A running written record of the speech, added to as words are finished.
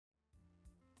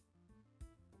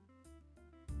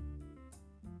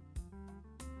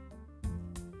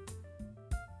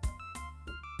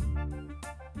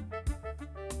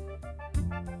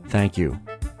Thank you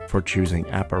for choosing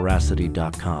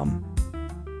Apparacity.com.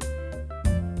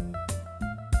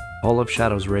 Hall of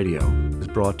Shadows Radio is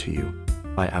brought to you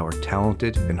by our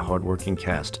talented and hardworking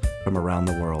cast from around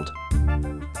the world.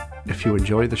 If you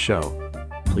enjoy the show,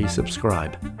 please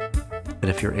subscribe, and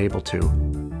if you're able to,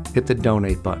 hit the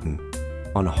donate button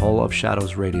on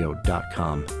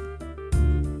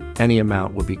hallofshadowsradio.com. Any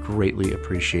amount would be greatly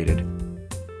appreciated,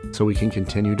 so we can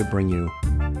continue to bring you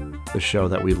the show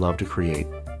that we love to create.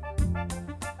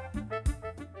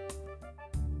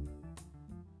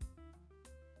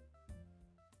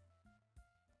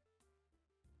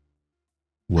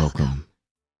 Welcome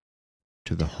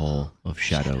to the Hall of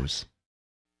Shadows.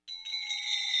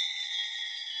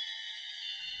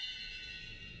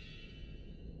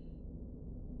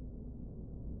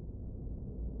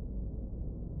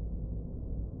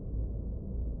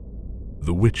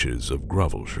 The Witches of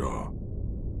Gravelshaw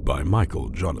by Michael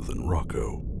Jonathan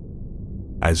Rocco.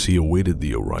 As he awaited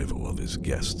the arrival of his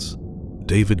guests,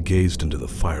 David gazed into the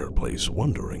fireplace,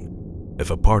 wondering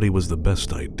if a party was the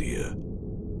best idea.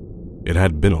 It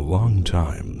had been a long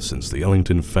time since the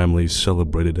Ellington family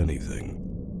celebrated anything,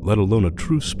 let alone a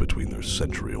truce between their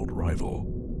century-old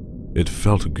rival. It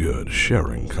felt good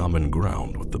sharing common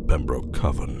ground with the Pembroke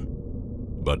Coven,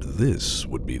 but this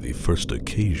would be the first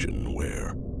occasion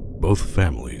where both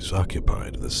families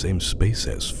occupied the same space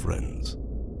as friends.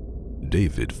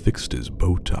 David fixed his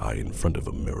bow tie in front of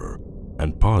a mirror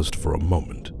and paused for a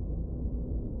moment.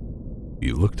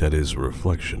 He looked at his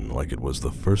reflection like it was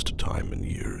the first time in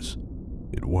years.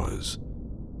 It was.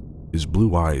 His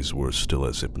blue eyes were still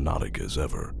as hypnotic as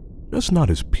ever, just not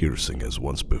as piercing as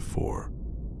once before.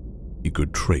 He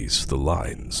could trace the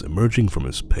lines emerging from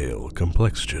his pale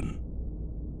complexion,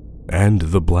 and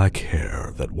the black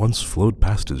hair that once flowed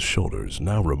past his shoulders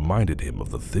now reminded him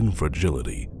of the thin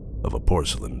fragility of a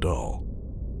porcelain doll.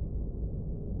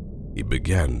 He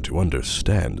began to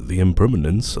understand the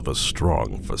impermanence of a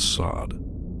strong facade.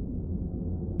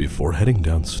 Before heading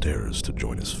downstairs to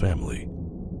join his family,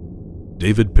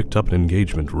 David picked up an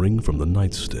engagement ring from the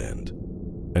nightstand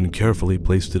and carefully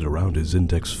placed it around his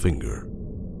index finger.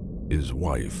 His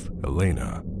wife,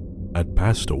 Elena, had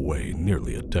passed away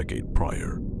nearly a decade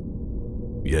prior.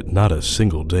 Yet not a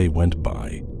single day went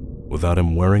by without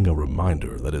him wearing a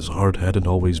reminder that his heart hadn't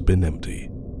always been empty.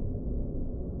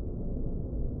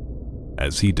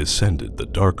 As he descended the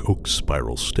dark oak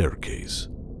spiral staircase,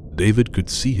 David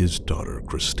could see his daughter,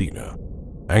 Christina,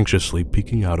 anxiously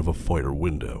peeking out of a foyer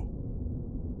window.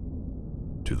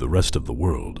 To the rest of the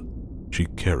world, she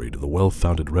carried the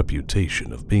well-founded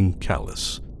reputation of being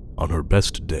callous on her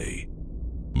best day.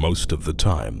 Most of the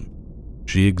time,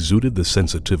 she exuded the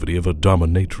sensitivity of a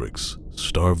dominatrix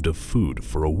starved of food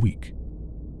for a week.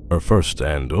 Her first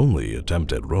and only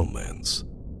attempt at romance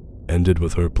ended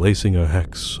with her placing a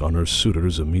hex on her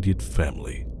suitor's immediate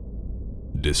family,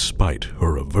 despite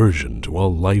her aversion to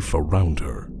all life around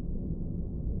her.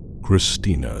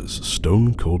 Christina's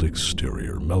stone-cold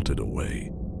exterior melted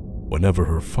away whenever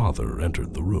her father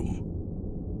entered the room.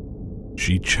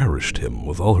 She cherished him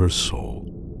with all her soul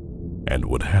and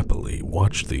would happily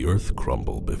watch the earth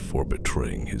crumble before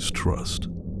betraying his trust.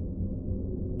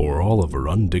 For all of her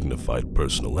undignified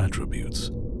personal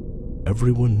attributes,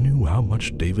 everyone knew how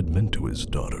much David meant to his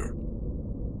daughter.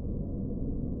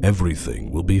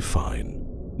 "Everything will be fine,"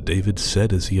 David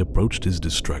said as he approached his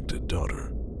distracted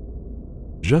daughter.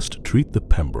 "Just treat the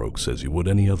Pembrokes as you would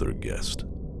any other guest."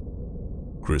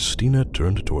 Christina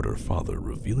turned toward her father,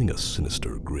 revealing a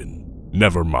sinister grin.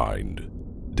 "Never mind,"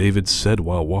 David said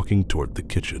while walking toward the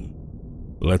kitchen.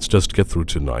 "Let's just get through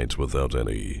tonight without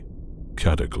any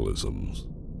cataclysms."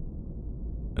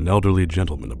 An elderly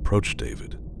gentleman approached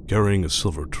David, carrying a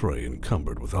silver tray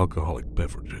encumbered with alcoholic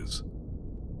beverages.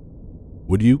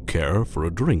 "Would you care for a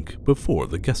drink before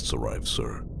the guests arrive,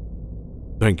 sir?"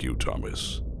 "Thank you,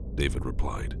 Thomas," David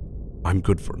replied. "I'm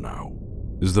good for now.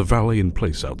 Is the valet in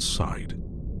place outside?"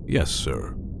 "Yes,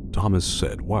 sir," Thomas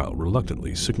said while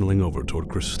reluctantly signaling over toward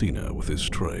Christina with his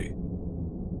tray.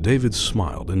 David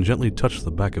smiled and gently touched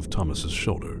the back of Thomas's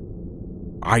shoulder.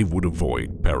 "I would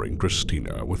avoid pairing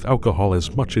Christina with alcohol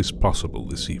as much as possible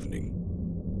this evening."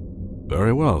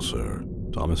 "Very well, sir,"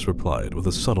 Thomas replied with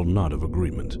a subtle nod of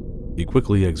agreement. He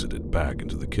quickly exited back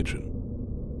into the kitchen.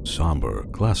 Somber,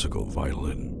 classical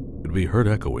violin could be heard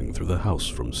echoing through the house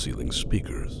from ceiling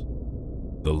speakers.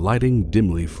 The lighting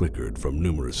dimly flickered from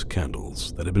numerous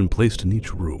candles that had been placed in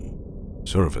each room.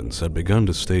 Servants had begun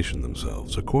to station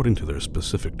themselves according to their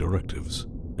specific directives,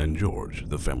 and George,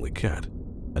 the family cat,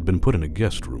 had been put in a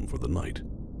guest room for the night.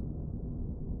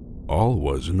 All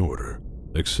was in order,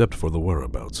 except for the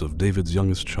whereabouts of David's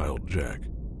youngest child, Jack.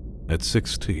 At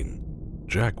 16,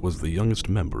 Jack was the youngest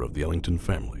member of the Ellington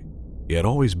family. He had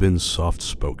always been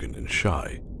soft-spoken and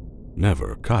shy,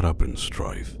 never caught up in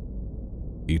strife.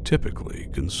 He typically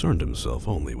concerned himself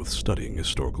only with studying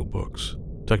historical books,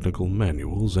 technical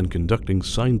manuals, and conducting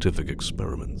scientific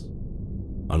experiments.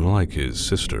 Unlike his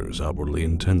sister's outwardly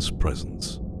intense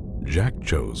presence, Jack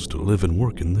chose to live and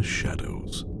work in the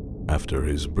shadows. After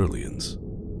his brilliance,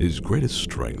 his greatest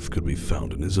strength could be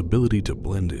found in his ability to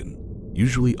blend in,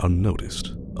 usually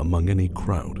unnoticed, among any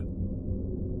crowd.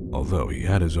 Although he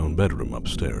had his own bedroom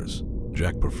upstairs,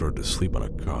 Jack preferred to sleep on a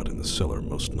cot in the cellar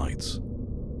most nights.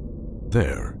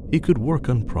 There, he could work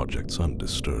on projects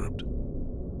undisturbed.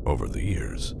 Over the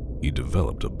years, he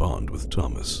developed a bond with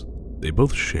Thomas. They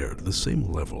both shared the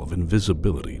same level of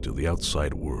invisibility to the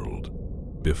outside world.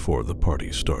 Before the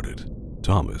party started,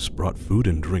 Thomas brought food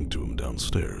and drink to him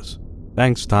downstairs.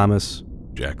 "Thanks, Thomas,"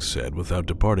 Jack said without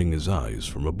departing his eyes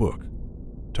from a book.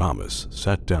 Thomas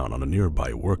sat down on a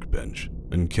nearby workbench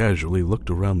and casually looked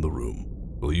around the room.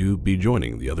 "Will you be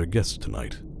joining the other guests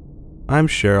tonight?" "I'm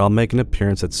sure I'll make an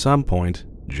appearance at some point,"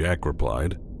 Jack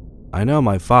replied. "I know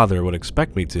my father would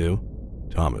expect me to."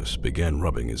 Thomas began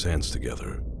rubbing his hands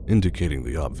together, indicating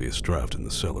the obvious draft in the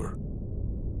cellar.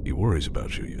 "He worries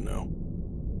about you, you know."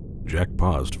 Jack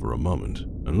paused for a moment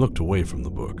and looked away from the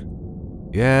book.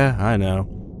 "Yeah, I know.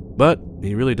 But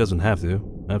he really doesn't have to.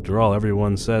 After all,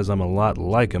 everyone says I'm a lot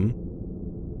like him."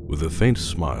 With a faint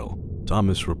smile,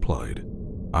 Thomas replied,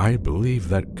 "I believe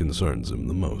that concerns him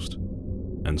the most,"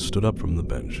 and stood up from the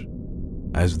bench.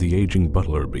 As the aging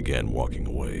butler began walking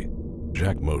away,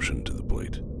 Jack motioned to the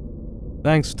plate.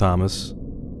 "Thanks, Thomas."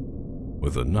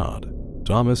 With a nod,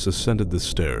 Thomas ascended the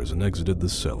stairs and exited the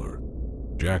cellar.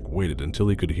 Jack waited until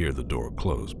he could hear the door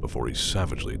close before he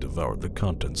savagely devoured the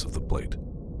contents of the plate.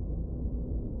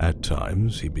 At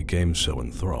times, he became so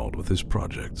enthralled with his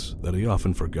projects that he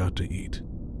often forgot to eat.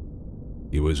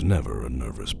 He was never a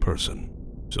nervous person.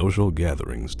 Social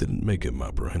gatherings didn't make him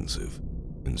apprehensive.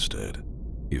 Instead,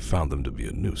 he found them to be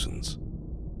a nuisance.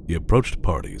 He approached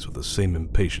parties with the same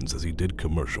impatience as he did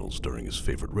commercials during his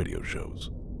favorite radio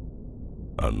shows.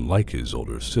 Unlike his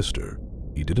older sister,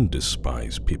 he didn't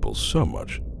despise people so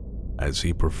much as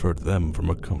he preferred them from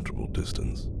a comfortable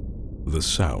distance. The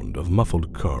sound of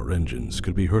muffled car engines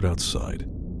could be heard outside.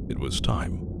 It was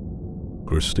time.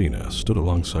 Christina stood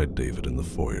alongside David in the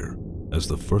foyer as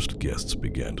the first guests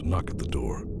began to knock at the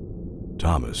door.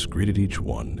 Thomas greeted each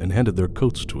one and handed their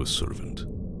coats to a servant.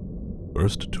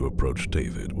 First to approach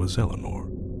David was Eleanor,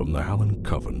 from the Hallen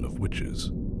Coven of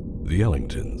Witches. The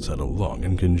Ellingtons had a long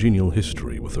and congenial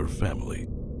history with her family,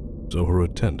 so her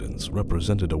attendance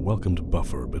represented a welcomed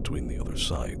buffer between the other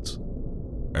sides.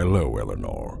 "Hello,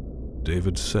 Eleanor,"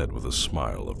 David said with a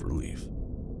smile of relief.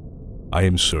 "I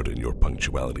am certain your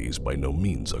punctuality is by no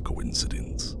means a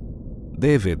coincidence."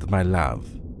 "David, my love,"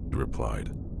 she replied.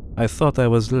 "I thought I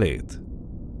was late."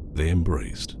 They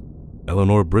embraced.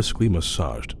 Eleanor briskly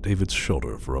massaged David's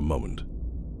shoulder for a moment.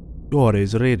 "You're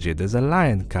as rigid as a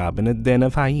lion cub in a den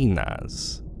of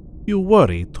hyenas. You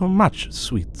worry too much,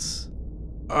 sweets."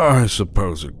 "I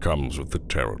suppose it comes with the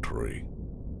territory,"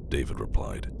 David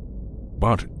replied.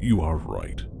 "But you are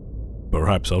right.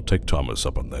 Perhaps I'll take Thomas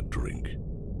up on that drink."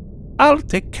 "I'll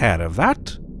take care of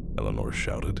that," Eleanor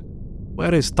shouted.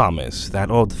 "Where is Thomas,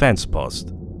 that old fence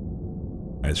post?"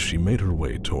 As she made her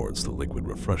way towards the liquid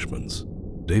refreshments,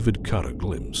 David caught a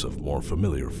glimpse of more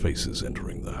familiar faces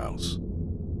entering the house.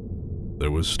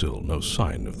 There was still no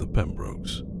sign of the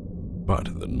Pembrokes, but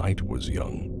the night was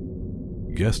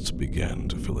young. Guests began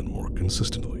to fill in more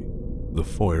consistently. The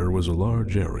foyer was a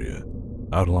large area,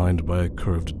 outlined by a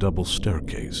curved double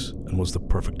staircase, and was the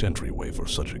perfect entryway for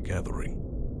such a gathering.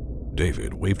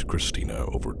 David waved Christina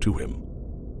over to him.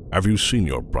 "Have you seen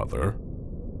your brother?"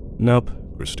 "Nope,"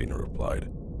 Christina replied.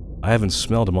 "I haven't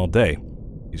smelled him all day.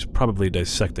 He's probably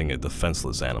dissecting a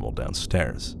defenseless animal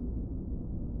downstairs."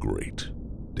 "Great,"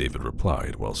 David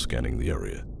replied while scanning the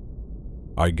area.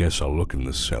 "I guess I'll look in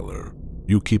the cellar.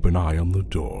 You keep an eye on the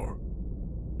door."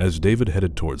 As David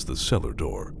headed towards the cellar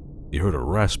door, he heard a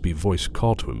raspy voice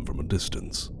call to him from a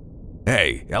distance.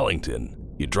 "Hey, Ellington,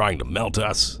 you trying to melt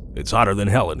us? It's hotter than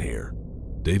hell in here."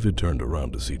 David turned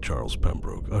around to see Charles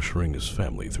Pembroke ushering his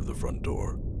family through the front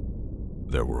door.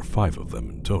 There were 5 of them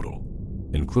in total,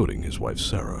 including his wife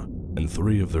Sarah and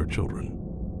 3 of their children.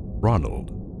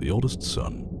 Ronald, the oldest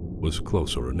son, was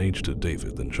closer in age to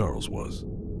David than Charles was.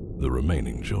 The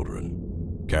remaining children,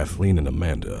 Kathleen and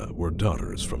Amanda, were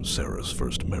daughters from Sarah's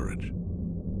first marriage.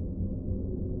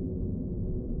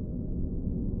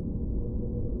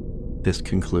 This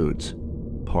concludes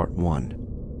Part 1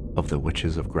 of The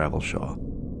Witches of Gravelshaw,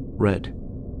 read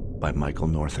by Michael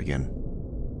Northagen.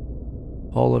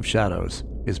 Hall of Shadows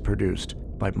is produced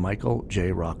by Michael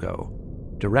J. Rocco,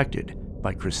 directed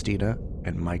by Christina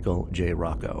and Michael J.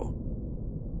 Rocco.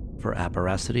 For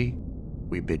Apparacity,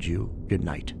 we bid you good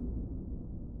night.